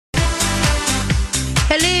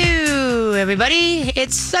everybody.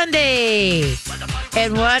 It's Sunday.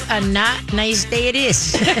 And what a not nice day it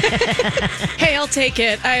is. Hey, I'll take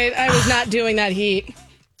it. I was not doing that heat.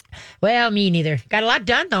 Well, me neither. Got a lot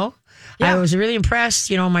done, though. Yeah. I was really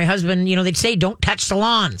impressed. My husband, they'd say don't touch the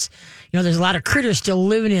lawns. There's a lot of critters still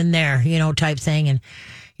living in there, type thing. And,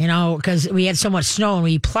 because we had so much snow and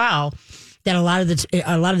we plow, that a lot of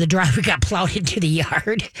the driveway got plowed into the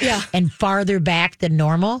yard, and farther back than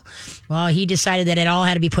normal. Well, he decided that it all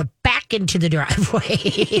had to be put back into the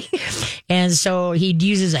driveway, and so he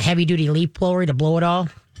uses a heavy duty leaf blower to blow it all.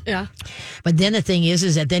 Yeah. But then the thing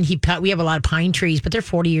is that then we have a lot of pine trees, but they're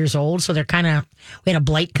 40 years old. So they're we had a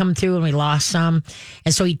blight come through and we lost some.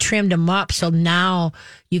 And so he trimmed them up. So now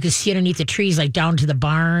you can see underneath the trees, like down to the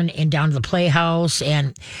barn and down to the playhouse.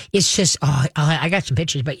 And it's just, I got some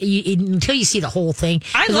pictures, but until you see the whole thing.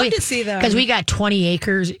 I'd love to see them. Because we got 20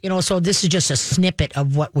 acres, so this is just a snippet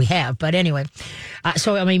of what we have. But anyway,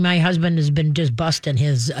 my husband has been just busting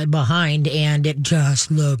his behind and it just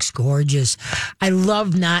looks gorgeous. I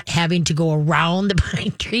love not having to go around the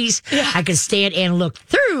pine trees. Yeah. I can stand and look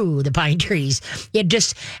through the pine trees.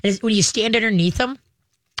 When you stand underneath them,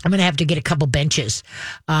 I'm going to have to get a couple benches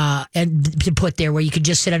and to put there where you can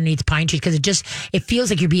just sit underneath the pine trees because it feels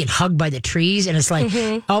like you're being hugged by the trees and it's like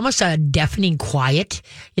almost a deafening quiet.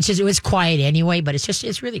 It was quiet anyway, but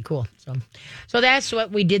it's really cool. So that's what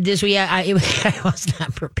we did this week. I was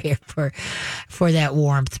not prepared for that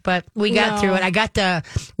warmth, but we got through it. I got the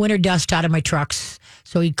winter dust out of my trucks.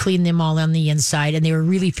 So he cleaned them all on the inside, and they were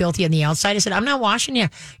really filthy on the outside. I said, I'm not washing you.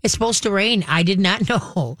 It's supposed to rain. I did not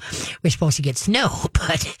know we're supposed to get snow,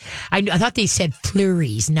 but I thought they said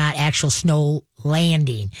flurries, not actual snow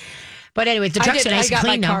landing. But anyway, the trucks are nice and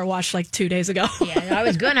clean now. I got my car washed like 2 days ago. Yeah, I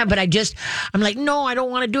was gonna, but I'm like, no, I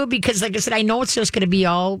don't want to do it because, like I said, I know it's just going to be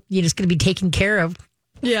it's going to be taken care of.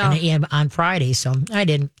 Yeah. On Friday, so I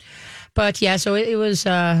didn't. But yeah, so it was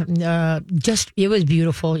it was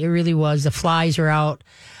beautiful. It really was. The flies are out.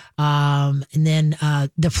 And then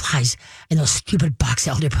the flies and those stupid box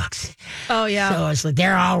elder bugs. Oh, yeah. So it's like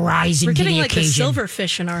they're all rising to the occasion. We're getting like the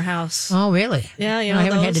silverfish in our house. Oh, really? Yeah, I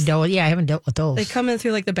haven't had to deal with. Yeah, I haven't dealt with those. They come in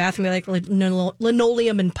through like the bathroom, they like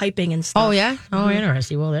linoleum and piping and stuff. Oh, yeah? Oh,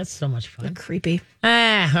 interesting. Well, that's so much fun. They're creepy.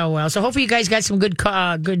 Oh, well. So hopefully you guys got some good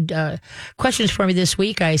questions for me this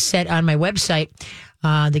week. I set on my website,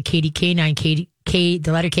 the KDK9,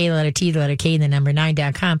 the letter K, the letter T, the letter K, and the number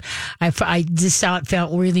 9.com. I just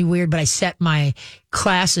felt really weird, but I set my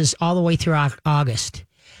classes all the way through August.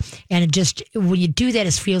 And it just, when you do that,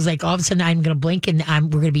 it feels like all of a sudden I'm going to blink and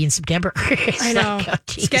we're going to be in September. I know. Like,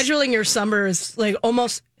 scheduling your summer is like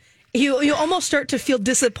almost, you almost start to feel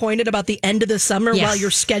disappointed about the end of the summer while you're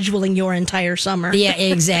scheduling your entire summer. Yeah,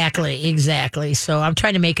 exactly. So I'm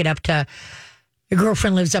trying to make it up to, your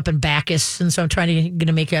girlfriend lives up in Bacchus, and so I'm trying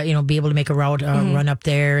to make be able to make a route run up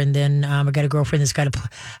there. And then I got a girlfriend that's got a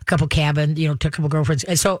couple cabins, a couple girlfriends.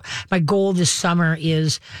 And so my goal this summer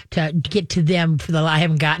is to get to them I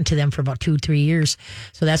haven't gotten to them for about 2-3 years.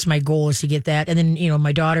 So that's my goal, is to get that. And then,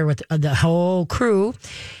 my daughter with the whole crew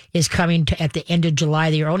is coming at the end of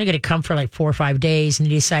July. They were only going to come for like 4 or 5 days, and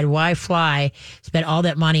they decided, why fly, spend all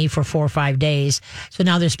that money for 4 or 5 days. So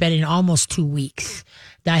now they're spending almost 2 weeks.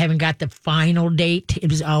 I haven't got the final date.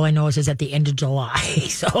 It was all I know is at the end of July.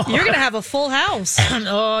 So you're going to have a full house.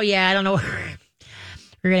 Oh, yeah. I don't know.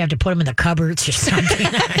 We're going to have to put them in the cupboards or something.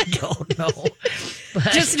 I don't know.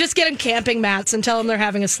 But just get them camping mats and tell them they're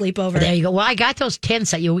having a sleepover. There you go. Well, I got those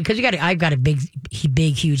tents because I've got a big,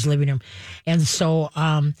 huge living room. And so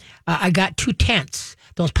I got 2 tents.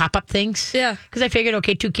 Those pop-up things. Yeah. Because I figured,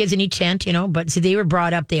 okay, 2 kids in each tent, But see, they were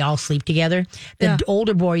brought up, they all sleep together. The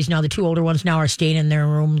older boys now, the 2 older ones now are staying in their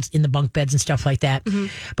rooms, in the bunk beds and stuff like that. Mm-hmm.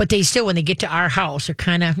 But they still, when they get to our house, are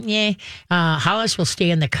kind of, Hollis will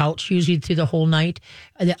stay on the couch usually through the whole night.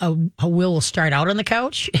 Will start out on the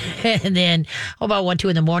couch. And then, about 1, 2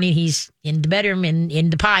 in the morning, he's in the bedroom and in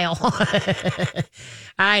the pile.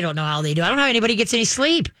 I don't know how they do. I don't know how anybody gets any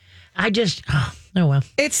sleep. I just... Oh, well.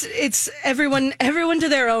 It's everyone to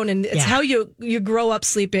their own, and it's how you grow up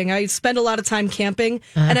sleeping. I spend a lot of time camping,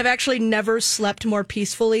 and I've actually never slept more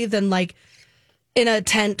peacefully than like in a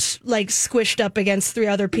tent, like squished up against 3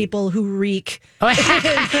 other people who reek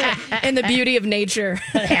in the beauty of nature.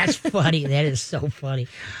 That's funny. That is so funny.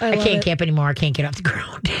 I can't camp anymore. I can't get off the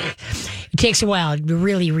ground. It takes a while to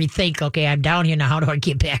really rethink. Okay, I'm down here now. How do I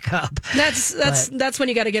get back up? That's when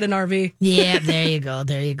you got to get an RV. Yeah, there you go.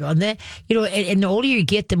 And then and the older you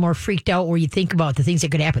get, the more freaked out where you think about the things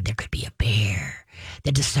that could happen. There could be a bear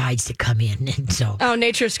that decides to come in, and so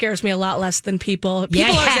nature scares me a lot less than people.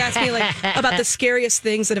 People always ask me like about the scariest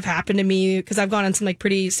things that have happened to me because I've gone on some like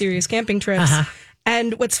pretty serious camping trips,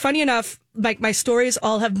 And what's funny enough, like my stories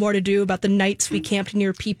all have more to do about the nights we camped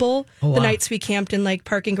near people, the nights we camped in like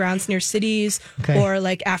parking grounds near cities, or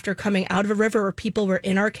like after coming out of a river where people were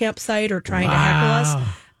in our campsite or trying to heckle us.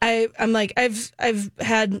 I'm like, I've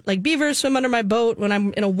had like beavers swim under my boat when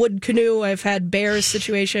I'm in a wood canoe. I've had bears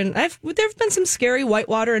situation. There've been some scary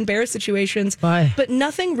whitewater and bear situations, but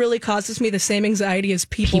nothing really causes me the same anxiety as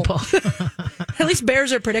people. At least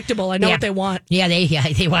bears are predictable. I know what they want. Yeah,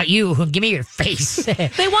 they want you. Give me your face.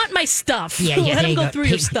 They want my stuff. Yeah, let them go through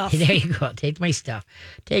your stuff. There you go. Take my stuff.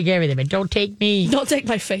 Take everything, but don't take me. Don't take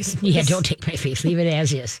my face. Please. Yeah, don't take my face. Leave it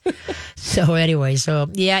as is. So anyway,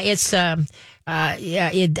 it's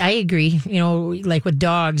I agree. You know, like with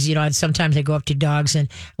dogs, you know, sometimes I go up to dogs and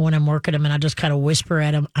when I'm working them and I just kind of whisper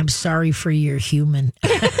at them, I'm sorry for your human.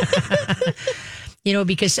 You know,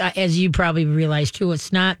 because as you probably realize too,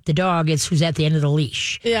 it's not the dog, it's who's at the end of the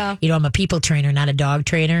leash. Yeah. You know, I'm a people trainer, not a dog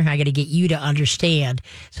trainer. I got to get you to understand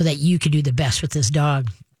so that you can do the best with this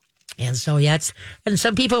dog. And so, and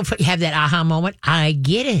some people have that aha moment. I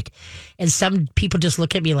get it. And some people just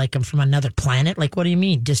look at me like I'm from another planet. Like, what do you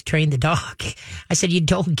mean? Just train the dog. I said, you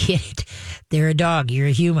don't get it. They're a dog. You're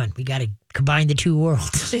a human. We got to combine the two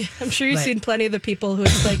worlds. I'm sure you've seen plenty of the people who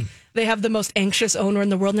it's like, they have the most anxious owner in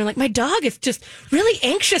the world. And they're like, my dog is just really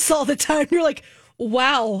anxious all the time. You're like,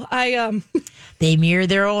 wow, They mirror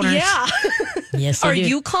their owners. Yeah. Yes, Are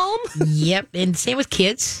you calm? Yep. And same with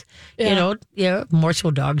kids. Yeah. You know, more so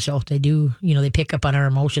dogs, so they do, you know, they pick up on our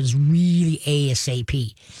emotions really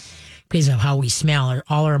ASAP because of how we smell.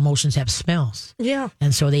 All our emotions have smells. Yeah.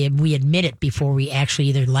 And so we admit it before we actually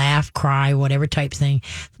either laugh, cry, whatever type thing.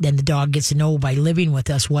 Then the dog gets to know by living with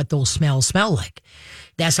us what those smells smell like.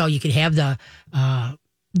 That's how you can have the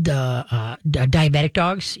diabetic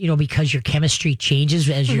dogs, you know, because your chemistry changes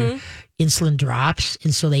as your insulin drops.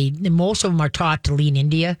 And so most of them are taught to lean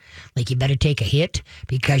into you, like you better take a hit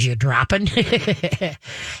because you're dropping.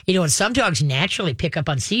 You know, and some dogs naturally pick up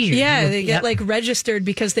on seizures. Yeah, they get like registered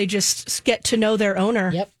because they just get to know their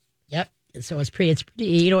owner. Yep. So it's pretty,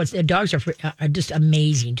 you know, dogs are just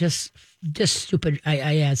amazing. Just stupid.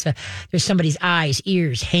 There's somebody's eyes,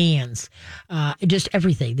 ears, hands, just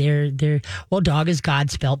everything. Dog is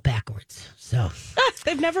God spelt backwards. So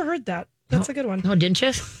they've never heard that. That's a good one. No, didn't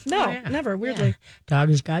you? No, never. Weirdly, dog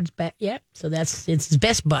is God's back. Yeah. So it's his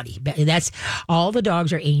best buddy. That's all. The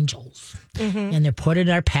dogs are angels, and they're put in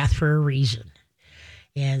our path for a reason.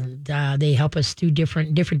 And they help us through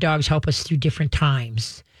different dogs help us through different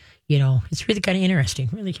times. You know, it's really kind of interesting.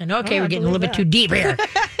 Really kind of, okay, we're getting a little bit too deep here.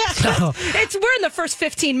 So we're in the first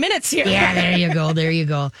 15 minutes here. Yeah, there you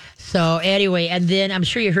go. So anyway, and then I'm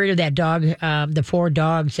sure you heard of that dog, the 4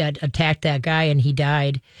 dogs that attacked that guy and he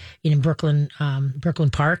died in Brooklyn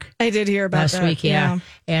Park. I did hear about last that. week, yeah.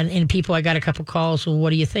 And people, I got a couple calls. Well,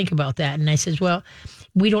 what do you think about that? And I says, well,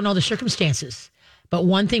 we don't know the circumstances. But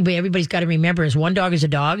one thing everybody's got to remember is 1 dog is a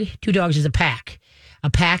dog, 2 dogs is a pack. A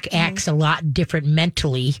pack acts a lot different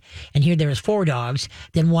mentally, and here there was 4 dogs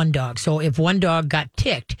than 1 dog. So if 1 dog got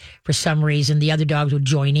ticked for some reason, the other dogs would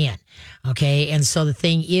join in. Okay, and so the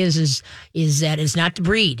thing is that it's not the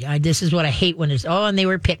breed. This is what I hate when it's and they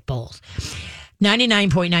were pit bulls.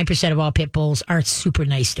 99.9% of all pit bulls are super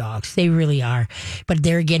nice dogs. They really are. But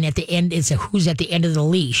there again, at the end, it's who's at the end of the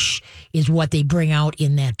leash is what they bring out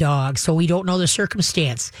in that dog. So we don't know the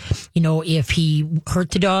circumstance. You know, if he hurt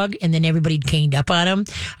the dog and then everybody ganged up on him,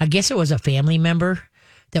 I guess it was a family member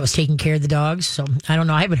that was taking care of the dogs. So I don't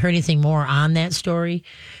know. I haven't heard anything more on that story.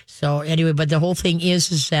 So anyway, but the whole thing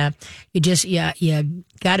is that you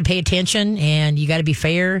got to pay attention and you got to be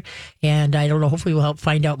fair. And I don't know, hopefully we'll help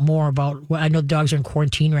find out more about I know the dogs are in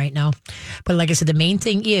quarantine right now. But like I said, the main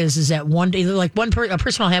thing is that one day, like a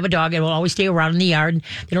person will have a dog and will always stay around in the yard.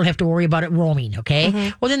 They don't have to worry about it roaming.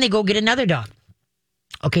 Okay. Well, then they go get another dog.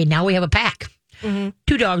 Okay. Now we have a pack. 2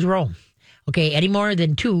 dogs roam. Okay, any more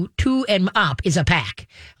than two and up is a pack,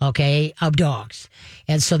 okay, of dogs.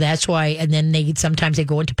 And so that's why, and then sometimes they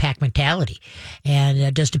go into pack mentality. And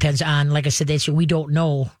it just depends on, like I said, we don't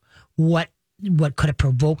know what could have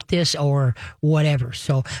provoked this or whatever.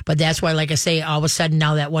 So, but that's why, like I say, all of a sudden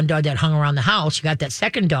now that 1 dog that hung around the house, you got that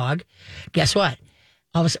second dog, guess what?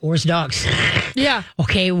 Where's the dogs? Yeah.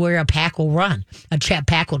 Okay, where a pack will run.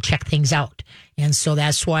 Pack will check things out. And so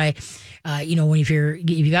that's why, you know, if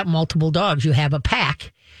you got multiple dogs, you have a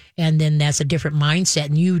pack, and then that's a different mindset.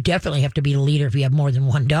 And you definitely have to be the leader if you have more than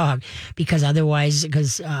 1 dog, because otherwise,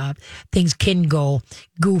 things can go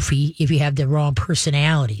goofy if you have the wrong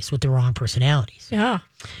personalities. Yeah.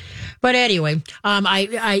 But anyway,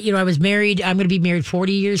 I was married. I'm going to be married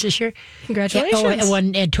 40 years this year. Congratulations.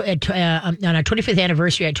 On our 25th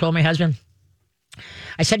anniversary, I told my husband,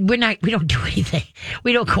 I said, we don't do anything.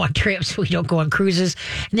 We don't go on trips. We don't go on cruises.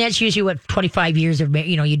 And that's usually what 25 years of,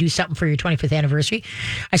 you do something for your 25th anniversary.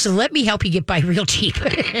 I said, let me help you get by real cheap.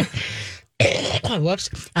 Whoops.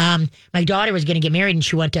 My daughter was going to get married and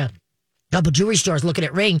she went to a couple jewelry stores looking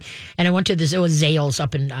at ring. And I went to this, it was Zales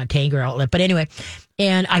up in Tanger Outlet. But anyway,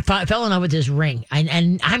 and I fell in love with this ring.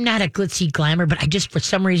 And I'm not a glitzy glamour, but I just, for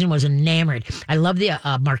some reason, was enamored. I love the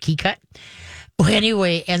marquee cut. Well,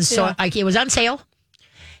 anyway, and so it was on sale.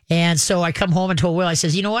 And so I come home and told Will, I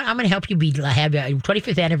says, you know what? I'm going to help you have your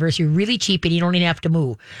 25th anniversary really cheap and you don't even have to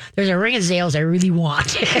move. There's a ring of Zales I really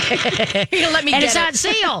want. You're going to let me and get it's on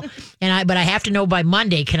sale. But I have to know by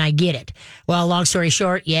Monday, can I get it? Well, long story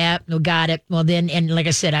short, got it. Well, then, and like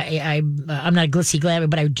I said, I'm not a glitzy glamour,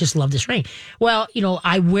 but I just love this ring. Well,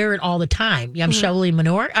 I wear it all the time. I'm shoveling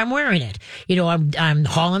manure. I'm wearing it. I'm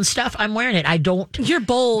hauling stuff. I'm wearing it. I don't. You're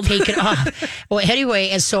bold. Take it off. Well, anyway,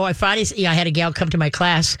 and so I finally, I had a gal come to my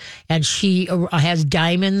class. And she has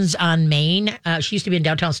diamonds on Maine. She used to be in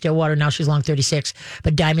downtown Stillwater. Now she's along 36.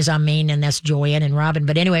 But diamonds on Maine, and that's Joanne and Robin.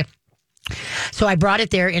 But anyway, so I brought it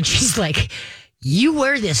there, and she's like, you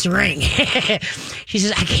wear this ring. She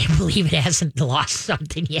says, I can't believe it hasn't lost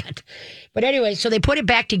something yet. But anyway, so they put it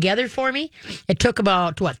back together for me. It took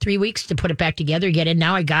about, 3 weeks to put it back together again. And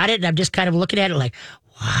now I got it, and I'm just kind of looking at it like,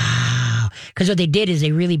 wow. Because what they did is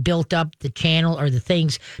they really built up the channel or the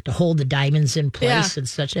things to hold the diamonds in place and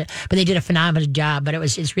such. But they did a phenomenal job. But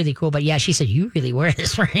it's really cool. But yeah, she said, you really wear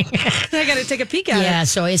this ring. I got to take a peek at it. Yeah,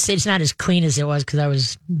 so it's not as clean as it was because I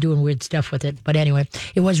was doing weird stuff with it. But anyway,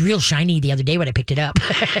 it was real shiny the other day when I picked it up.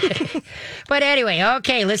 But anyway,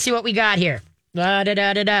 okay, let's see what we got here.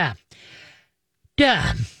 Da-da-da-da-da.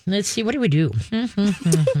 Let's see, what do we do?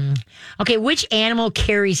 Okay, which animal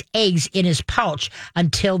carries eggs in his pouch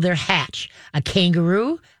until they're hatched? A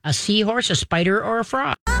kangaroo, a seahorse, a spider, or a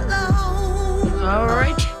frog? All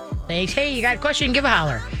right. Thanks. Hey, you got a question? Give a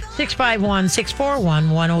holler.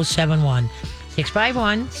 651-641-1071.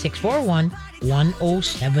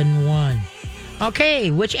 651-641-1071.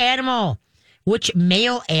 Okay, which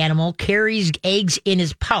male animal carries eggs in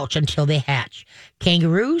his pouch until they hatch?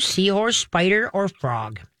 Kangaroo, seahorse, spider, or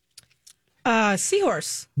frog?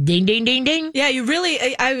 Seahorse. Ding, ding, ding, ding. Yeah, you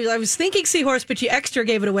really, I was thinking seahorse, but you extra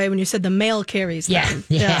gave it away when you said the male carries them.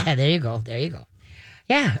 Yeah, there you go.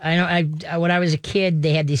 Yeah, I know. When I was a kid,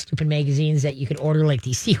 they had these stupid magazines that you could order like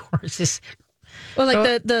these seahorses. Well,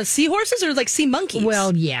 like the seahorses or like sea monkeys?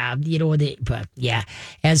 Well, yeah, but yeah.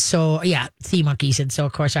 And so, sea monkeys. And so,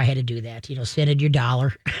 of course, I had to do that. Send in your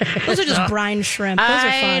 $1. Those are just brine shrimp. Those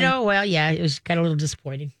are fun. I know. Well, yeah, it was kind of a little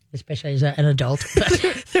disappointing, especially as an adult.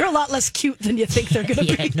 But they're a lot less cute than you think they're going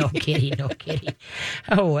to be. No kidding.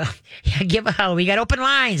 Oh, well. Yeah, give a holler. We got open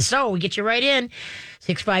lines, so we get you right in.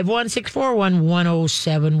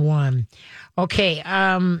 651-641-1071. Okay,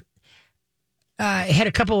 I had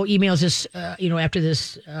a couple emails this, after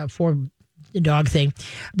this for the dog thing.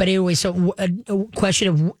 But anyway, so a question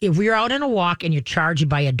of if we're out on a walk and you're charged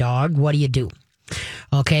by a dog, what do you do?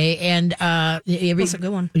 Okay, and that's a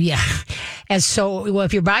good one. Yeah, and so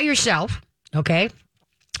if you're by yourself, okay.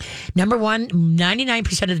 Number one,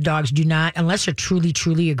 99% of the dogs do not, unless they're truly,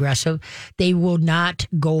 truly aggressive, they will not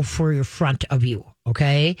go for your front of you.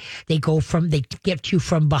 Okay, they get you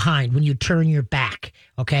from behind when you turn your back.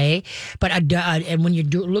 Okay, but and when you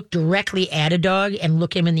look directly at a dog and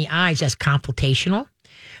look him in the eyes, that's confrontational.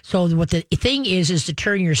 So what the thing is to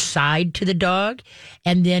turn your side to the dog,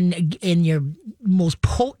 and then in your most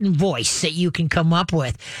potent voice that you can come up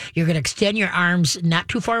with, you're going to extend your arms not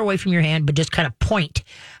too far away from your hand, but just kind of point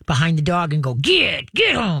behind the dog and go, get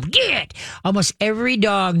home, get. Almost every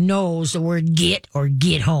dog knows the word get or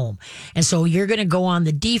get home. And so you're going to go on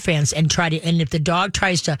the defense and and if the dog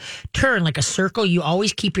tries to turn like a circle, you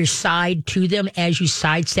always keep your side to them as you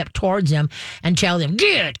sidestep towards them and tell them,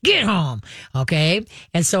 get home. Okay.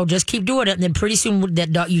 And so just keep doing it. And then pretty soon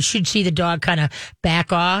that dog, you should see the dog kind of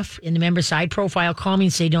back off in the member side profile, call me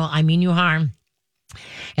and say, no, I mean you harm.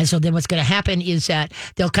 And so then what's going to happen is that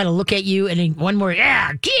they'll kind of look at you and then one more,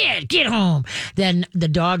 get home. Then the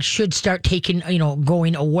dog should start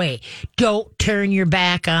going away. Don't turn your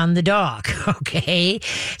back on the dog, okay?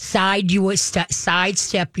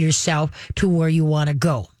 Sidestep yourself to where you want to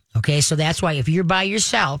go. Okay, so that's why if you're by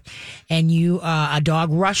yourself and a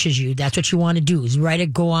dog rushes you, that's what you want to do is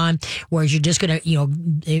go on. Whereas you're just gonna,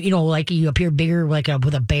 like you appear bigger, like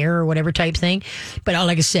with a bear or whatever type thing. But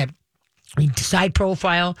like I said, Side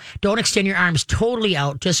profile. Don't extend your arms totally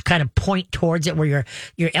out. Just kind of point towards it where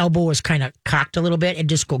your elbow is kind of cocked a little bit, and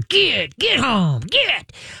just go, get home,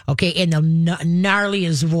 get. Okay, in the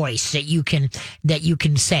gnarliest voice that you can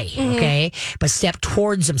say. Okay, but step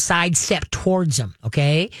towards them, side step towards them.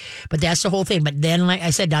 Okay, but that's the whole thing. But then, like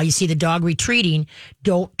I said, now you see the dog retreating.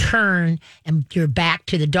 Don't turn and your back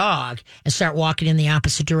to the dog and start walking in the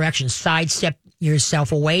opposite direction. Side step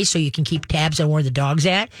yourself away so you can keep tabs on where the dog's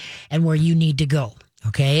at and where you need to go.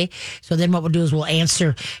 Okay. So then what we'll do is we'll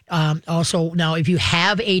answer, also now if you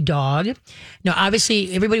have a dog, now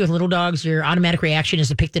obviously everybody with little dogs, your automatic reaction is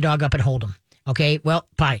to pick the dog up and hold them. Okay. Well,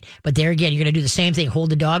 fine. But there again, you're going to do the same thing. Hold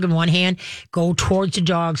the dog in one hand, go towards the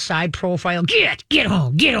dog, side profile, get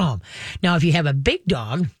home. Now, if you have a big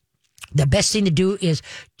dog, the best thing to do is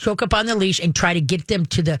choke up on the leash and try to get them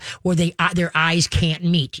to where their eyes can't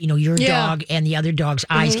meet. Your dog and the other dog's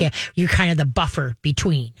eyes can't. You're kind of the buffer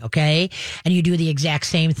between, okay? And you do the exact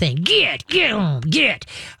same thing. Get home, get.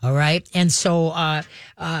 All right? And so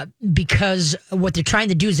because what they're trying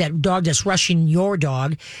to do is that dog that's rushing your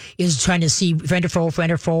dog is trying to see friend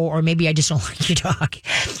or foe, or maybe I just don't like your dog.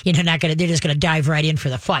 They're just going to dive right in for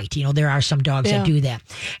the fight. There are some dogs that do that.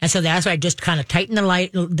 And so that's why I just kind of tighten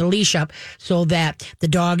the leash up so that the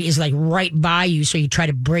dog is like right by you. So you try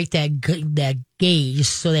to break that gaze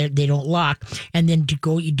so that they don't lock, and then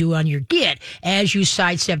you do on your get as you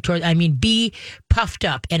sidestep towards. Be puffed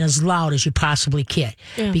up and as loud as you possibly can,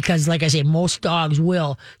 because like I say, most dogs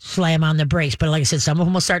will slam on the brakes, but like I said, some of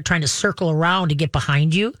them will start trying to circle around to get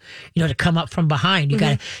behind you, to come up from behind. You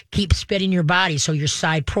got to keep spinning your body so your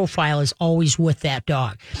side profile is always with that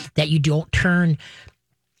dog, that you don't turn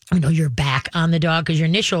your back on the dog, because your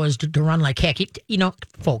initial is to run like heck.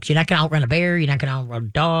 Folks, you're not going to outrun a bear. You're not going to outrun a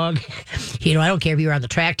dog. I don't care if you're on the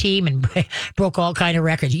track team and broke all kind of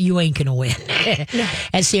records. You ain't going to win. No.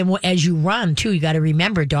 And see, as you run, too, you got to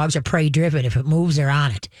remember dogs are prey driven. If it moves, they're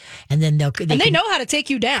on it. And then they know how to take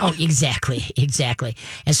you down. Oh, exactly.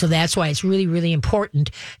 And so that's why it's really, really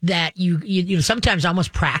important that you sometimes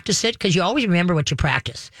almost practice it, because you always remember what you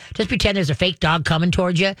practice. Just pretend there's a fake dog coming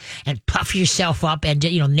towards you and puff yourself up, and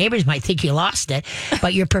neighbors might think you lost it,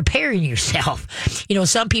 but you're preparing yourself.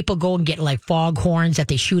 Some people go and get like fog horns that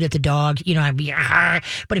they shoot at the dog,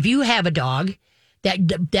 but if you have a dog,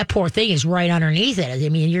 that poor thing is right underneath it.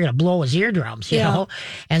 You're going to blow his eardrums, you know?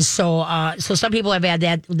 And so some people have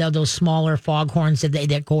had those smaller fog horns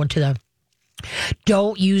that go into the.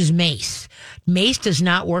 Don't use mace. Mace does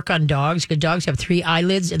not work on dogs, because dogs have 3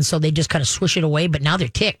 eyelids, and so they just kind of swish it away, but now they're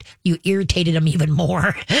ticked. You irritated them even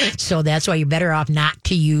more. So that's why you're better off not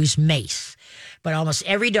to use mace. But almost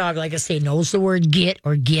every dog, like I say, knows the word get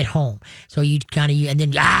or get home. So you kind of, and then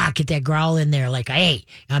get that growl in there like, hey,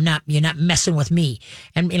 you're not messing with me.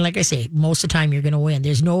 And like I say, most of the time you're going to win.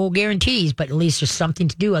 There's no guarantees, but at least there's something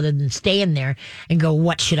to do other than stay in there and go,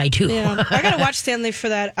 what should I do? Yeah. I got to watch Stanley for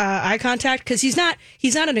that eye contact, because he's not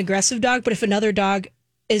an aggressive dog, but if another dog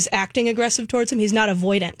is acting aggressive towards him, he's not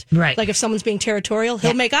avoidant. Right. Like if someone's being territorial,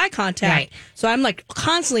 he'll make eye contact. Right. So I'm like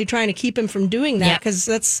constantly trying to keep him from doing that, because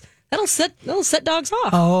that'll set dogs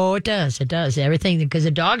off. Oh, it does. It does. Everything, because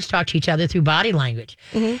the dogs talk to each other through body language.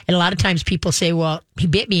 And a lot of times people say, well, he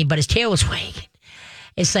bit me, but his tail was wagging.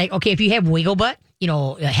 It's like, okay, if you have wiggle butt,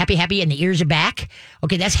 happy, and the ears are back,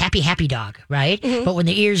 okay, that's happy dog, right? But when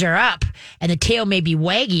the ears are up and the tail may be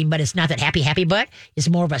wagging, but it's not that happy butt, it's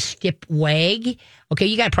more of a stiff wag, okay,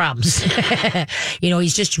 you got problems.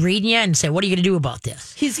 He's just reading you and say, what are you going to do about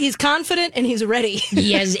this? He's confident and he's ready.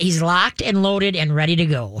 He's locked and loaded and ready to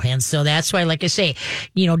go. And so that's why, like I say,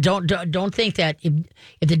 don't think that if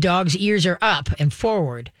the dog's ears are up and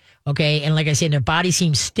forward, okay, and like I said, their body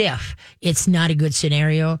seems stiff, it's not a good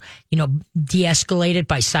scenario. De-escalate it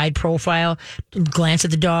by side profile, glance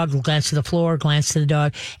at the dog, glance to the floor, glance to the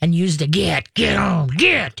dog, and use the get home,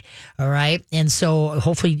 get. All right. And so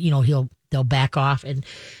hopefully, they'll back off. And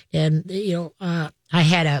I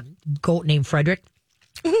had a goat named Frederick.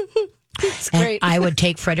 It's great. I would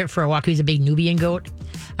take Frederick for a walk. He was a big Nubian goat.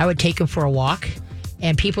 I would take him for a walk.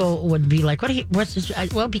 And people would be like, what's this?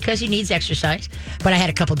 Well, because he needs exercise. But I had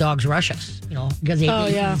a couple dogs rush us, because they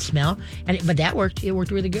smell. But that worked. It worked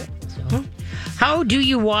really good. So, How do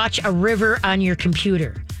you watch a river on your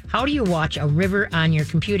computer? How do you watch a river on your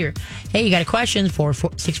computer? Hey, you got a question?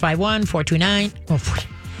 651-429 or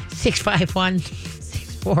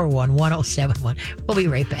 651-641-1071. We'll be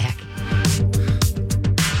right back.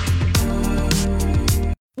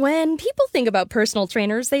 When people think about personal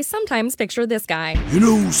trainers, they sometimes picture this guy. You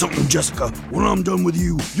know something, Jessica? When I'm done with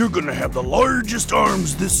you, you're gonna have the largest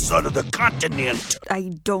arms this side of the continent.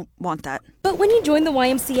 I don't want that. But when you join the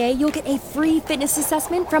YMCA, you'll get a free fitness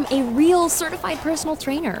assessment from a real certified personal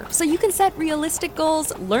trainer. So you can set realistic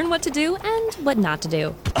goals, learn what to do, and what not to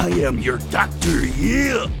do. I am your doctor,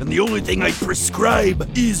 yeah. And the only thing I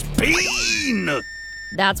prescribe is pain.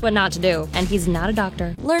 That's what not to do. And he's not a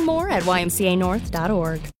doctor. Learn more at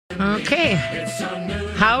ymcanorth.org. Okay.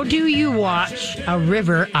 How do you watch a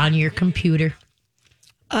river on your computer?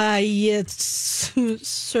 It's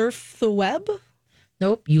surf the web.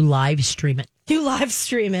 Nope, you live stream it. You live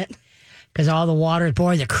stream it. Because all the water,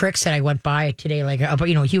 boy, the creeks that I went by today, like,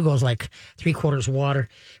 Hugo's like 3/4 water.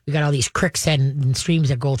 We got all these creeks and streams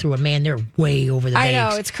that go through, and man, they're way over the banks. I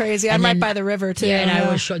know, it's crazy. I'm right by the river, too. Yeah, and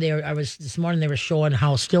I was this morning, they were showing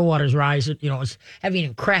how Stillwater's rise, it's having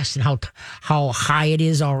a crest and how high it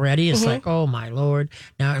is already. It's like, oh, my Lord.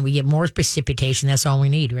 Now, and we get more precipitation. That's all we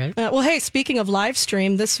need, right? Well, hey, speaking of live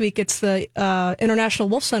stream, this week it's the International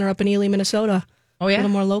Wolf Center up in Ely, Minnesota. Oh, yeah? A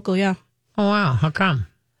little more local, yeah. Oh, wow. How come?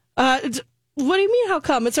 What do you mean, how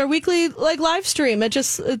come? It's our weekly live stream.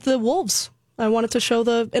 It's the wolves. I wanted to show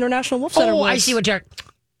the International Wolf Center wolves. I see what you're...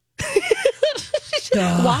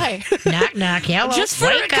 Why? Knock, knock. Hello. Just for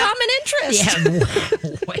a common interest.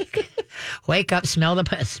 Yeah. Wake up. Smell the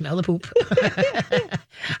poop.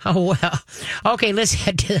 Oh, well. Okay, let's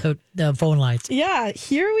head to the phone lines. Yeah,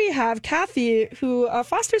 here we have Kathy, who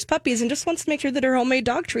fosters puppies and just wants to make sure that her homemade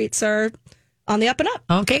dog treats are on the up and up.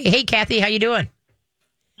 Okay. Hey, Kathy, how you doing?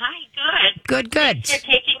 Hi, good. Good. Thanks for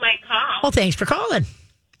taking my call. Well, thanks for calling.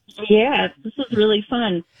 Yeah, this is really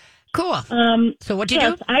fun. Cool. So what do you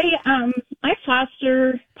do? I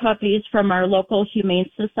foster puppies from our local humane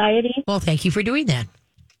society. Well, thank you for doing that.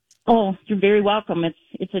 Oh, you're very welcome.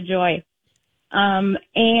 It's a joy.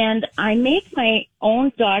 And I make my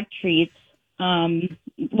own dog treats. Originally,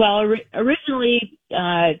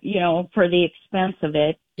 for the expense of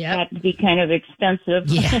it, it had to be kind of expensive.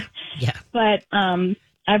 Yeah. But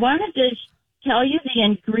I wanted to tell you the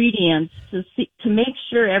ingredients to make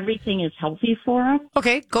sure everything is healthy for them.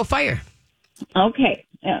 Okay, go fire. Okay,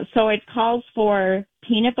 so it calls for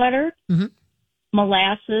peanut butter,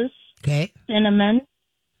 molasses, cinnamon,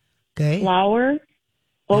 flour,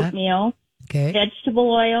 oatmeal,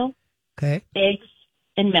 vegetable oil, eggs,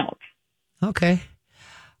 and milk. Okay.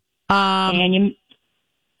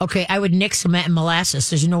 Okay, I would nix some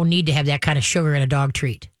molasses. There's no need to have that kind of sugar in a dog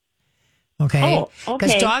treat. Okay. Oh, okay.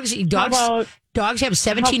 Because dogs have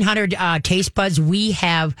 1,700 taste buds. We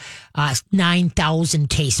have 9,000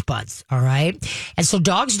 taste buds. All right. And so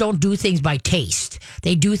dogs don't do things by taste.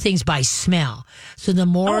 They do things by smell. So the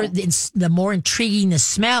more intriguing the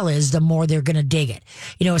smell is, the more they're going to dig it.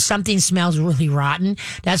 If something smells really rotten,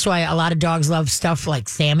 that's why a lot of dogs love stuff like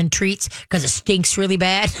salmon treats, because it stinks really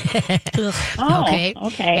bad. Okay.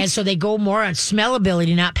 And so they go more on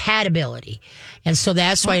smellability, not patability. And so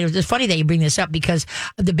that's why it's funny that you bring this up, because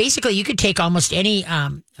basically you could take almost any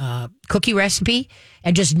cookie recipe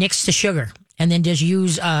and just nix the sugar, and then just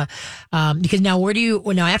use because now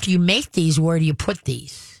after you make these, where do you put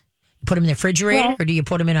these? You put them in the refrigerator, or do you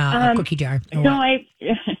put them in a cookie jar? You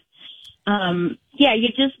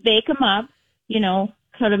just bake them up,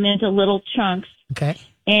 cut them into little chunks. Okay.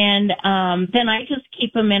 And then I just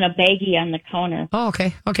keep them in a baggie on the counter. Oh,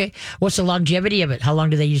 okay. What's the longevity of it? How long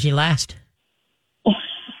do they usually last?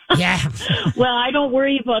 Yeah. Well, I don't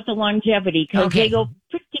worry about the longevity because they go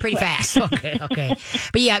pretty fast. Okay.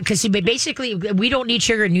 But yeah, because basically we don't need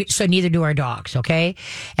sugar, so neither do our dogs. Okay.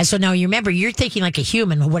 And so now you remember, you're thinking like a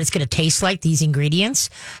human, what it's going to taste like, these ingredients.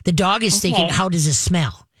 The dog is thinking, how does it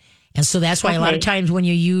smell? And so that's why a lot of times when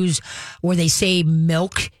you use, where they say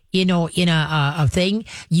milk, in a thing,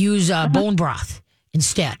 use bone broth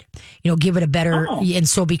instead. Give it a better. And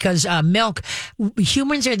so because milk,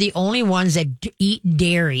 humans are the only ones that eat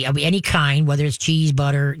dairy of any kind, whether it's cheese,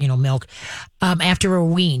 butter, milk, after we're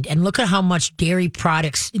weaned. And look at how much dairy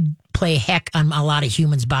products play heck on a lot of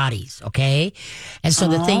humans' bodies, okay? And so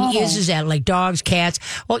the thing is that like dogs, cats,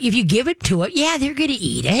 well, if you give it to it, yeah, they're going to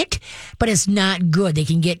eat it, but it's not good. They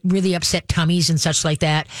can get really upset tummies and such like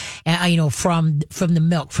that, from the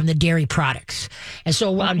milk, from the dairy products. And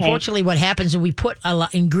so unfortunately what happens is we put a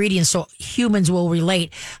lot ingredients so humans will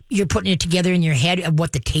relate. You're putting it together in your head of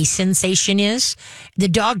what the taste sensation is. The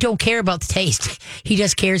dog don't care about the taste. He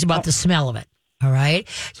just cares about the smell of it. All right.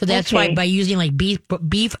 So that's why by using like beef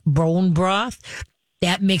bone broth,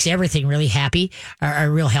 that makes everything really happy or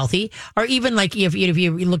real healthy. Or even like if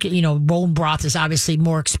you look at, bone broth is obviously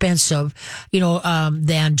more expensive,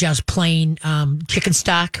 than just plain chicken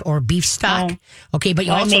stock or beef stock. Okay, but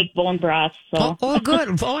you also I make bone broth. So. Oh,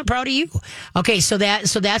 good. Oh, I'm proud of you. Okay, so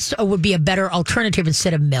that's would be a better alternative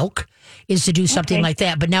instead of milk, is to do something like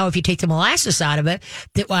that. But now if you take the molasses out of it,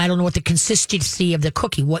 I don't know what the consistency of the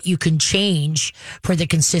cookie, what you can change for the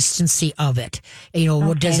consistency of it.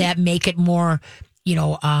 Does that make it more,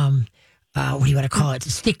 what do you want to call it?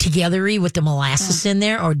 Stick togethery with the molasses in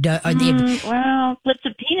there, or well, with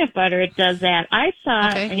the peanut butter, it does that. I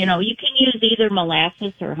thought, you can use either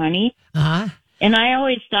molasses or honey. And I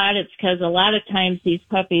always thought it's because a lot of times these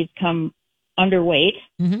puppies come underweight.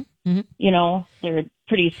 They're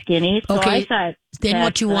pretty skinny. So I thought then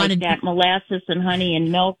what you wanted that molasses and honey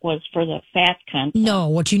and milk was for the fat content. No,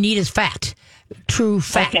 what you need is fat. True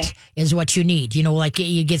fat is what you need. Like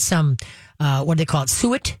you get some, what do they call it?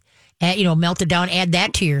 Suet. Melt it down, add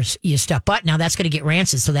that to your stuff. But now that's going to get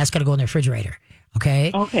rancid, so that's going to go in the refrigerator.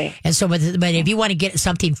 Okay. And so, but if you want to get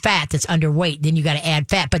something fat that's underweight, then you got to add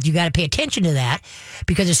fat, but you got to pay attention to that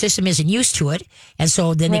because the system isn't used to it, and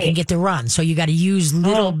so then they can get the run. So you got to use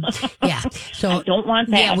little, So I don't want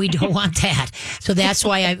that. Yeah, we don't want that. So that's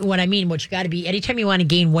why what you got to be anytime you want to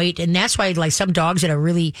gain weight, and that's why like some dogs that are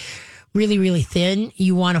really thin,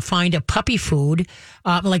 you want to find a puppy food.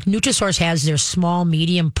 Like Nutrisource has their small,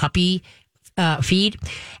 medium puppy feed,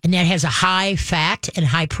 and that has a high fat and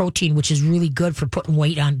high protein, which is really good for putting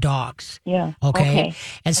weight on dogs. Yeah. Okay.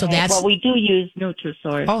 And so that's. Well, we do use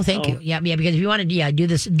Nutrisource. Oh, thank you. Yeah, because if you want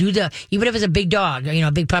to, even if it's a big dog,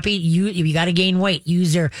 a big puppy, you got to gain weight,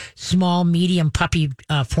 use their small, medium puppy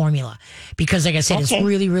formula, because like I said, it's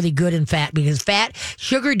really, really good in fat, because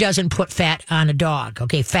sugar doesn't put fat on a dog.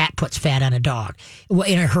 Okay, fat puts fat on a dog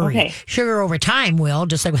in a hurry. Okay. Sugar over time will,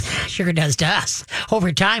 just like what sugar does to us.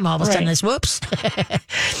 Over time, all of a sudden, it's whoops.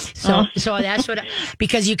 So that's what,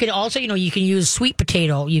 because you can also, you can use sweet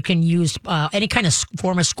potato, you can use any kind of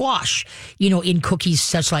form of squash, in cookies,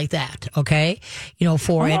 such like that. Okay.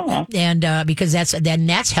 For it. And, because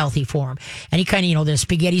that's healthy for them. Any kind of, there's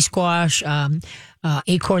spaghetti squash,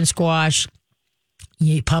 acorn squash,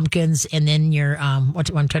 pumpkins, and then your I'm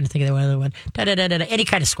trying to think of the other one. Any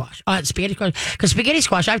kind of squash. Spaghetti squash. Because spaghetti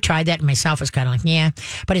squash, I've tried that myself. It's kind of like,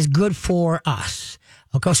 but it's good for us.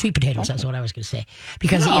 Okay, sweet potatoes. That's what I was going to say.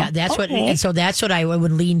 Because that's what, and so that's what I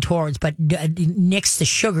would lean towards. But nix the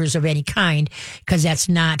sugars of any kind, because that's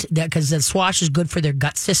not that. Because the squash is good for their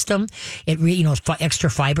gut system. It really,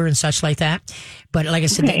 extra fiber and such like that. But like I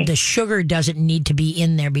said, the sugar doesn't need to be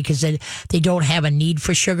in there because they don't have a need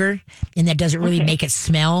for sugar, and that doesn't really make it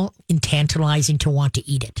smell tantalizing to want to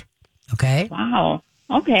eat it. Okay. Wow.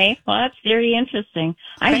 Okay, well, that's very interesting.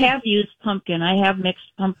 Okay. I have used pumpkin. I have mixed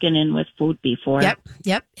pumpkin in with food before.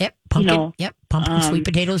 Yep. Pumpkin, pumpkin, sweet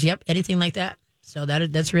potatoes, anything like that. So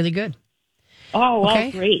that's really good. Oh,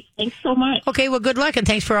 well, great. Thanks so much. Okay, well, good luck, and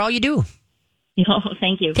thanks for all you do.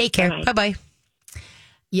 Thank you. Take care. Bye-bye.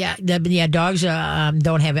 Yeah, dogs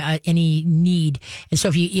don't have any need, and so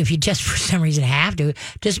if you just for some reason have to,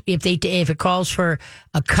 just if it calls for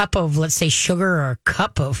a cup of, let's say, sugar or a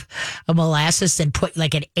cup of molasses, then put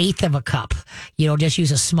like an eighth of a cup. Just use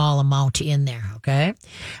a small amount in there. Okay,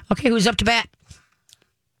 who's up to bat?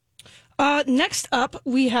 Next up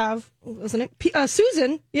we have, wasn't it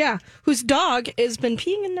Susan? Yeah, whose dog has been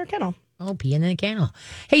peeing in their kennel. Oh, peeing in the kennel.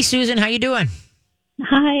 Hey, Susan, how you doing?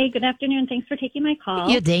 Hi, good afternoon. Thanks for taking my call.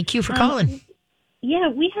 Yeah, thank you for calling. Yeah,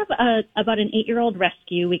 we have about an 8-year-old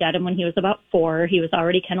rescue. We got him when he was about 4. He was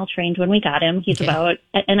already kennel trained when we got him. He's about,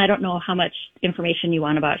 and I don't know how much information you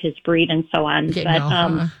want about his breed and so on,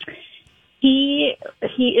 but he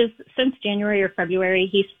is, since January or February,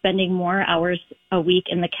 he's spending more hours a week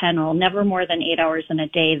in the kennel, never more than 8 hours in a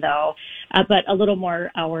day though, but a little more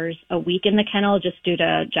hours a week in the kennel just due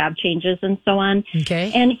to job changes and so on.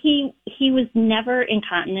 Okay. And he was never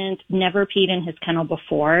incontinent, never peed in his kennel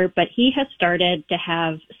before, but he has started to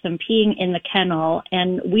have some peeing in the kennel,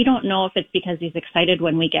 and we don't know if it's because he's excited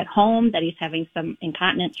when we get home that he's having some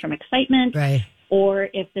incontinence from excitement. Right. Or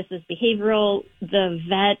if this is behavioral. The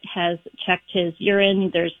vet has checked his urine.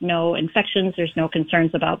 There's no infections. There's no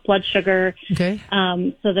concerns about blood sugar. Okay.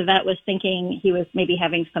 So the vet was thinking he was maybe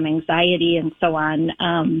having some anxiety and so on,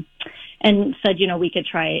 and said, we could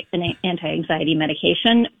try an anti-anxiety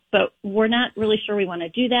medication, but we're not really sure we want to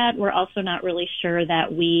do that. We're also not really sure that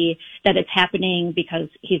it's happening because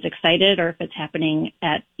he's excited, or if it's happening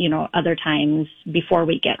at, other times before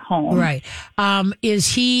we get home. Right.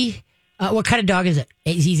 Is he... what kind of dog is it?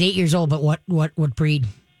 He's 8 years old, but what breed?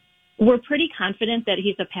 We're pretty confident that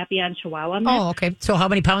he's a Papillon Chihuahua mix. Oh, okay. So how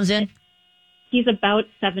many pounds in? He's about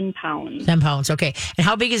 7 pounds. 7 pounds, okay. And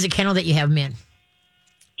how big is the kennel that you have him in?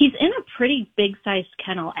 He's in a pretty big-sized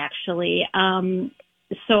kennel, actually.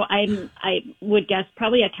 So I would guess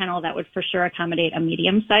probably a kennel that would for sure accommodate a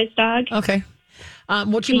medium-sized dog. Okay.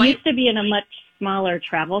 He used to be in a much smaller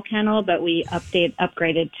travel kennel, but we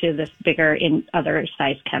upgraded to this bigger in other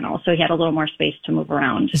size kennel, so he had a little more space to move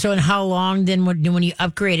around. So, and how long then when you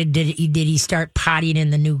upgraded did he start pottying in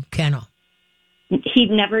the new kennel? He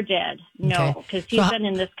never did, no, because he's been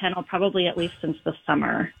in this kennel probably at least since the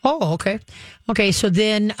summer. Oh, okay. Okay, so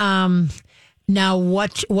then now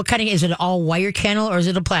what kind of, is it an all wire kennel or is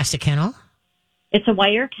it a plastic kennel? It's a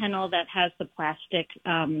wire kennel that has the plastic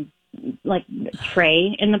like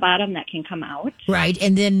tray in the bottom that can come out. Right,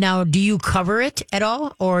 and then now do you cover it at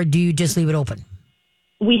all or do you just leave it open?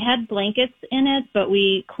 We had blankets in it, but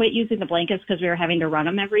we quit using the blankets because we were having to run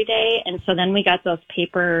them every day, and so then we got those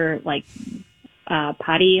paper like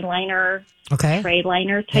potty liner, tray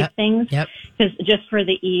liner type things, because just for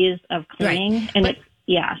the ease of cleaning, right. And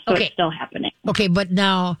it's still happening. Okay, but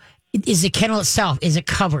now is the kennel itself, is it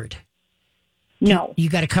covered? No. You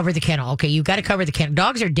got to cover the kennel. Okay, you got to cover the kennel.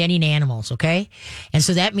 Dogs are denning animals, okay? And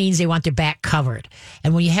so that means they want their back covered.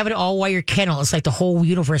 And when you have an all-wire kennel, it's like the whole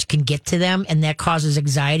universe can get to them, and that causes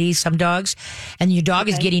anxiety, some dogs. And your dog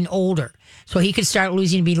is getting older. So he could start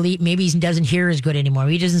losing belief. Maybe he doesn't hear as good anymore.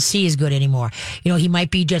 He doesn't see as good anymore. You know, he might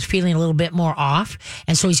be just feeling a little bit more off.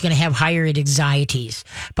 And so he's going to have higher anxieties.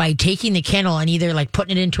 By taking the kennel and either like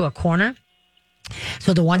putting it into a corner,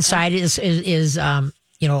 so the one side is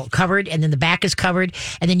covered, and then the back is covered,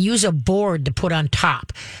 and then use a board to put on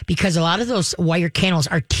top, because a lot of those wire kennels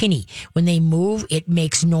are tinny. When they move, it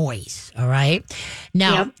makes noise. All right.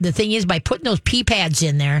 Now, the thing is, by putting those pee pads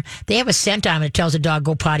in there, they have a scent on it that tells the dog,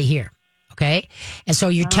 go potty here. Okay. And so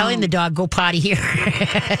you're telling the dog, go potty here.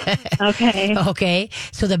 Okay. Okay.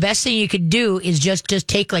 So the best thing you could do is just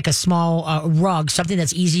take like a small rug, something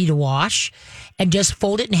that's easy to wash, and just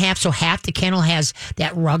fold it in half. So half the kennel has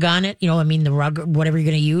that rug on it, the rug, whatever you're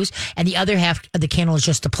going to use. And the other half of the kennel is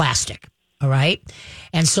just the plastic. All right.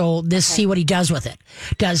 And so see what he does with it.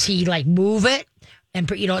 Does he like move it? And,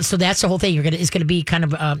 so that's the whole thing. It's going to be kind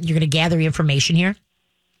of, you're going to gather information here.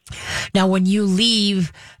 Now, when you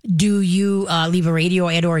leave, do you leave a radio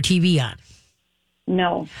and or a TV on?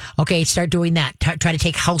 No. Okay, start doing that. Try to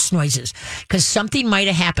take house noises, because something might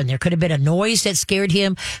have happened. There could have been a noise that scared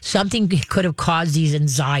him. Something could have caused these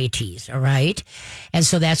anxieties. All right, and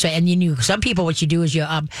so that's right. And some people, what you do is you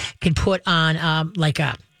can put on like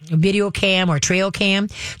a video cam or trail cam,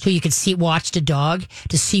 so you can watch the dog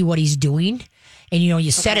to see what he's doing. And,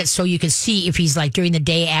 you set it so you can see if he's like during the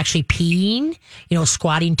day actually peeing,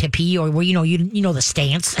 squatting to pee, or where, the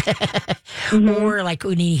stance. Or like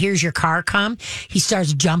when he hears your car come, he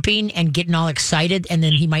starts jumping and getting all excited, and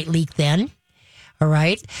then he might leak then. All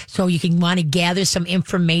right. So you can want to gather some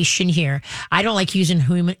information here. I don't like using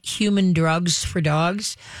human drugs for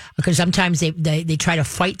dogs, because sometimes they try to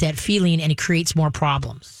fight that feeling, and it creates more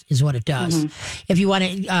problems, is what it does. If you want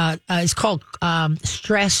to, it's called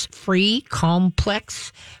Stress Free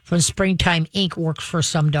Complex from Springtime Inc. Works for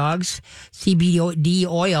some dogs, CBD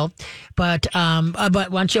oil. But why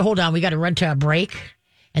don't you hold on? We got to run to a break,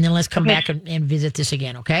 and then let's come back and visit this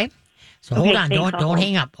again. Okay. So hold on, don't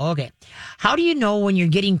hang up. Okay. How do you know when you're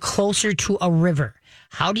getting closer to a river?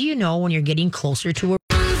 How do you know when you're getting closer to a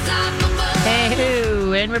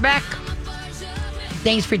Hey, and we're back.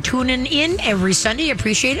 Thanks for tuning in every Sunday.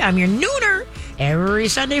 Appreciate it. I'm your nooner every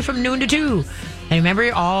Sunday from noon to 2. And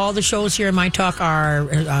remember, all the shows here in My Talk are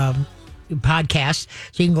podcasts.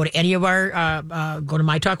 So you can go to any of our, go to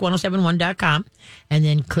mytalk1071.com and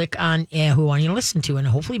then click on who you want to listen to. And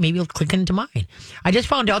hopefully maybe you'll click into mine. I just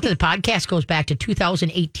found out that the podcast goes back to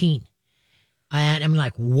 2018. And I'm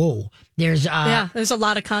like, whoa, there's a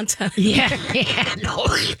lot of content.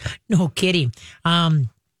 No kidding.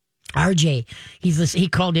 RJ, he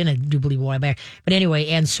called in, I do believe, a while back. But anyway,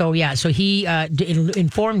 and so he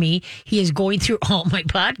informed me he is going through all my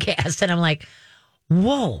podcasts, and I'm like,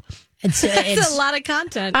 whoa. It's a lot of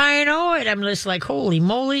content. I know it. I'm just like, holy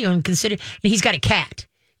moly. And he's got a cat.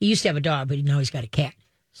 He used to have a dog, but now he's got a cat.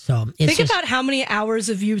 So think about how many hours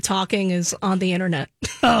of you talking is on the internet.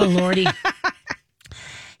 Oh, Lordy.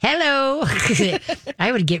 Hello.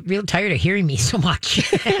 I would get real tired of hearing me so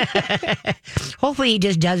much. Hopefully he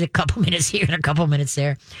just does a couple minutes here and a couple minutes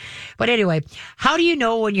there. But anyway, how do you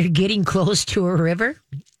know when you're getting close to a river?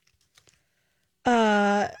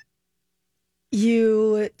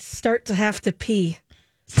 You start to have to pee.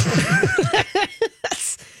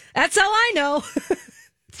 That's how I know.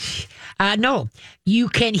 No, you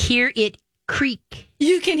can hear it creak.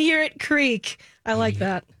 You can hear it creak. I like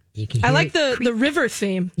that. You can I hear like the river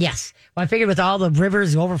theme. Yes. Well, I figured with all the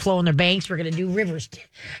rivers overflowing their banks, we're going to do rivers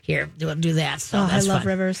here. We'll do that. So I that's love fun.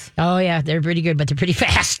 rivers. Oh, yeah. They're pretty good, but they're pretty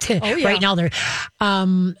fast. Oh, yeah. Right now, they're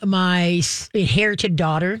my inherited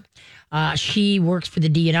daughter. She works for the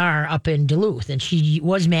DNR up in Duluth, and she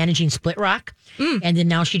was managing Split Rock. And then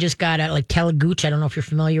now she just got like Telegooch. I don't know if you're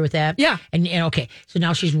familiar with that. Yeah. And okay, so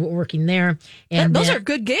now she's working there. And those are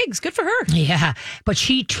good gigs. Good for her. Yeah. But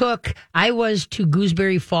I was to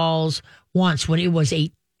Gooseberry Falls once when it was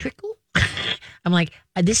a trickle. I'm like,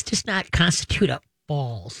 this does not constitute a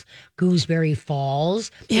falls. Gooseberry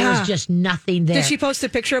Falls. Yeah. There was just nothing there. Did she post a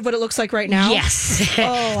picture of what it looks like right now? Yes. Oh,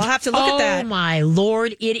 I'll have to look at that. Oh, my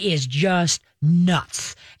Lord. It is just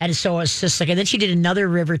nuts. And so it's just like, and then she did another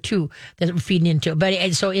river too that we're feeding into. But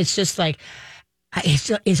and so it's just like,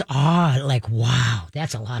 it's odd. Like, wow,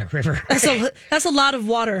 that's a lot of river. That's a lot of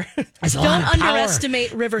water. That's a Don't lot of power.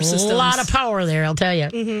 underestimate river systems. A lot of power there, I'll tell you.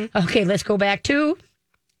 Mm-hmm. Okay, let's go back to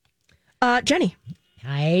Jenny.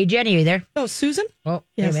 Hi, Jenny. Are you there? Oh, Susan? Oh,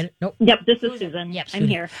 yes. Wait a minute. Nope. Yep, this is Susan. Yep, I'm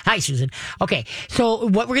here. Hi, Susan. Okay, so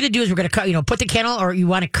what we're going to do is we're going to, put the kennel, or you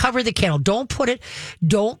want to cover the kennel. Don't put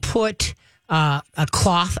a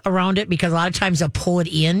cloth around it, because a lot of times they'll pull it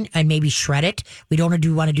in and maybe shred it. We don't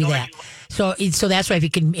want to do that. So that's why if you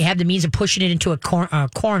can have the means of pushing it into a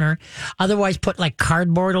corner, otherwise put like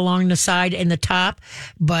cardboard along the side and the top,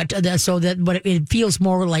 but it feels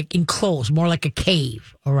more like enclosed, more like a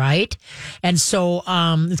cave. All right. And so,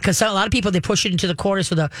 because a lot of people, they push it into the corner.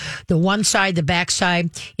 So the one side, the back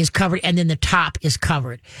side is covered, and then the top is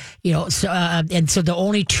covered, so, and so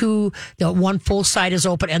the one full side is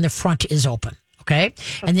open and the front is open. Okay.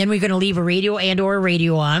 And then we're going to leave a radio or a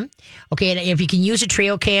radio on. Okay. And if you can use a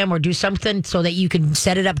trail cam or do something so that you can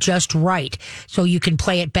set it up just right, so you can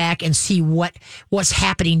play it back and see what's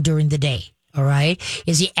happening during the day. All right.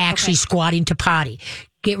 Is he actually squatting to potty?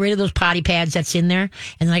 Get rid of those potty pads that's in there.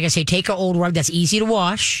 And like I say, take an old rug that's easy to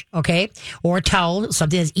wash, okay? Or a towel,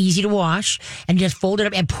 something that's easy to wash, and just fold it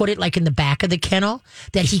up and put it like in the back of the kennel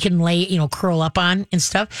that he can lay, curl up on and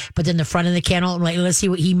stuff. But then the front of the kennel, like, let's see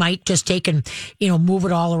what he might just take and, move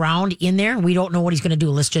it all around in there. We don't know what he's going to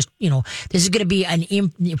do. Let's just, this is going to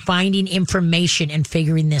be finding information and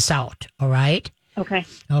figuring this out, all right? Okay.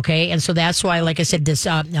 Okay. And so that's why, like I said, this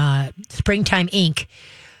Springtime Inc.,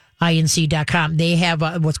 inc.com, they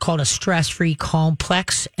have what's called a stress-free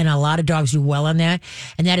complex, and a lot of dogs do well on that,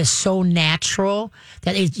 and that is so natural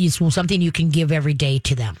that it's something you can give every day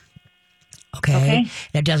to them. Okay.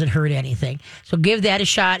 That doesn't hurt anything, so give that a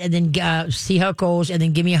shot, and then see how it goes, and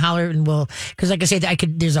then give me a holler, and because like I said,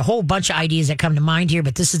 there's a whole bunch of ideas that come to mind here,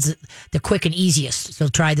 but this is the quick and easiest, so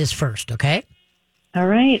try this first. Okay. All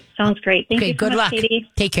right, sounds great. Thank you so good much, luck, Katie.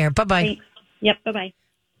 Take care. Bye-bye. Thanks. Yep, bye-bye.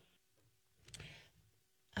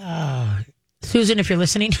 Susan, if you're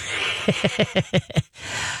listening,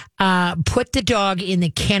 put the dog in the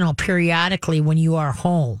kennel periodically when you are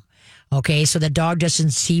home. Okay, so the dog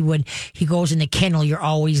doesn't see when he goes in the kennel, you're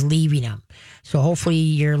always leaving him. So hopefully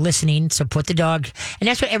you're listening. So put the dog, and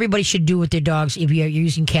that's what everybody should do with their dogs if you're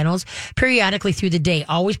using kennels, periodically through the day.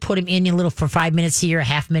 Always put him in a little for 5 minutes here, a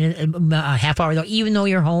half hour though, even though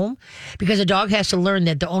you're home, because a dog has to learn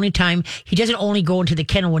that the only time he doesn't only go into the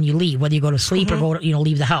kennel when you leave, whether you go to sleep or go to,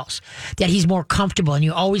 leave the house, that he's more comfortable, and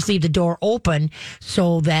you always leave the door open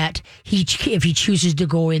so that if he chooses to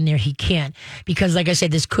go in there, he can. Because like I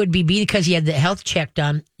said, this could be because he had the health check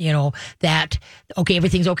done, that, okay,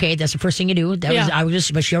 everything's okay. That's the first thing you do.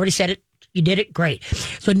 But she already said it. You did it. Great.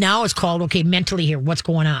 So now it's called, okay, mentally here, what's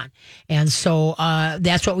going on? And so,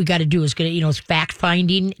 that's what we got to do is it's fact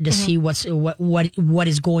finding to see what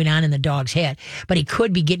is going on in the dog's head. But he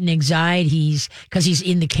could be getting anxiety because he's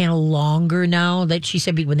in the kennel longer now, that she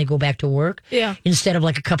said, when they go back to work. Yeah. Instead of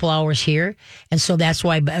like a couple hours here. And so that's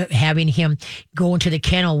why having him go into the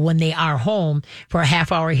kennel when they are home for a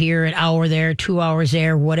half hour here, an hour there, 2 hours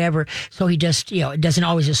there, whatever. So he just, it doesn't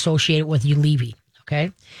always associate it with you leaving.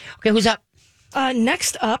 Okay, who's up?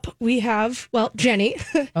 Next up, we have, Jenny,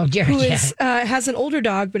 who has an older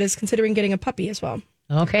dog, but is considering getting a puppy as well.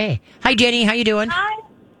 Okay. Hi, Jenny. How you doing?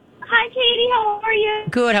 Hi, Katie. How are you?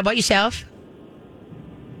 Good. How about yourself?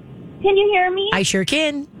 Can you hear me? I sure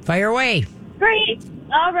can. Fire away. Great.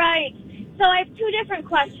 All right. So I have two different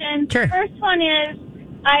questions. Sure. The first one is,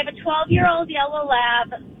 I have a 12-year-old yellow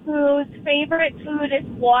lab whose favorite food is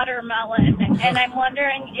watermelon, and I'm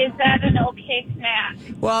wondering, is that an okay snack?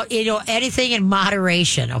 Well, anything in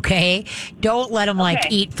moderation, okay? Don't let him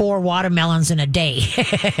eat 4 watermelons in a day.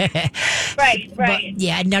 Right. But,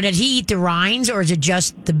 yeah. Now, did he eat the rinds, or is it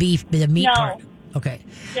just the meat part? Okay.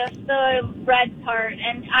 Just the red part.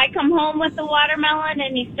 And I come home with the watermelon,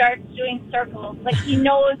 and he starts doing circles. Like, he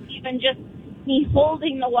knows even just me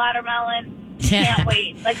holding the watermelon, he can't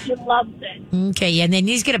wait. Like, he loves it. Okay, and then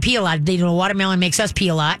he's going to pee a lot. Watermelon makes us pee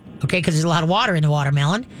a lot, okay, because there's a lot of water in the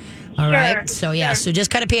watermelon. All right. So, yeah, so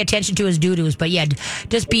just kind of pay attention to his doo-doos. But, yeah,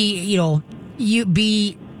 just be,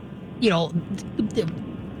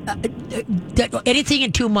 anything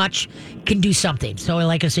and too much can do something. So,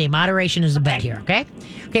 like I say, moderation is the bet here, okay?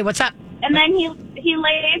 Okay, what's up? And then he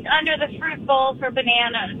lays under the fruit bowl for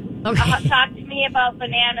bananas. Okay. Talk to me about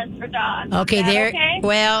bananas for dogs. Okay, there. Okay?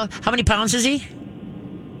 Well, how many pounds is he?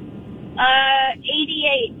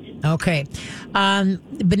 88. Okay.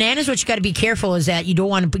 Bananas, what you got to be careful is that you don't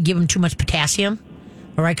want to give them too much potassium.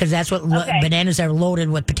 All right, because that's what bananas are loaded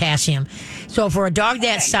with potassium. So for a dog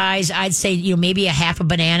that size, I'd say maybe a half a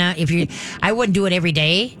banana. I wouldn't do it every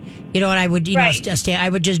day. And I would I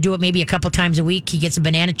would just do it maybe a couple times a week. He gets a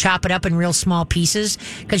banana, chop it up in real small pieces,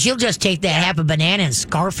 because he'll just take that half a banana and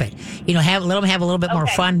scarf it. Let him have a little bit more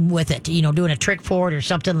fun with it. Doing a trick for it or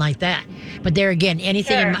something like that. But there again,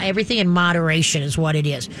 everything in moderation is what it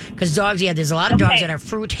is. Because dogs, there's a lot of dogs that are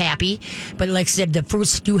fruit happy, but like I said, the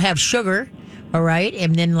fruits do have sugar. All right,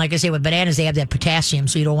 and then like I say, with bananas, they have that potassium,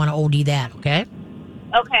 so you don't want to OD that. Okay.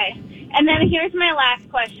 Okay, and then here's my last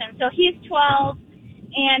question. So he's 12.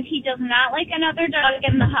 And he does not like another dog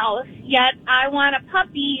in the house, yet I want a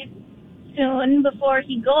puppy soon before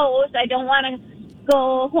he goes. I don't want to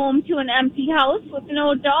go home to an empty house with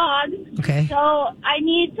no dog. Okay. So I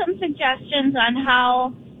need some suggestions on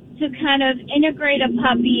how to kind of integrate a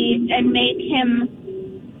puppy and make him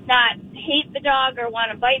not hate the dog or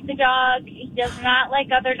want to bite the dog. He does not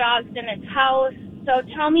like other dogs in his house. So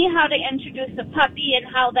tell me how to introduce a puppy and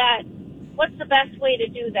what's the best way to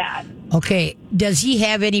do that? Okay. Does he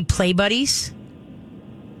have any play buddies?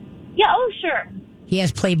 Yeah, sure. He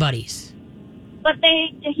has play buddies. But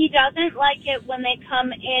he doesn't like it when they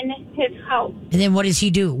come in his house. And then what does he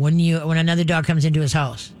do when another dog comes into his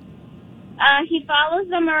house? He follows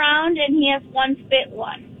them around, and he has one spit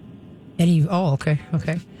one. And okay.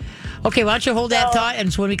 Okay, why don't you hold that thought,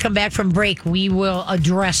 and so when we come back from break, we will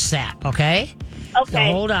address that, okay? Okay. So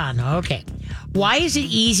hold on, okay. Why is it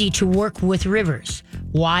easy to work with rivers?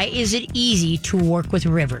 Why is it easy to work with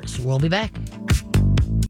rivers? We'll be back.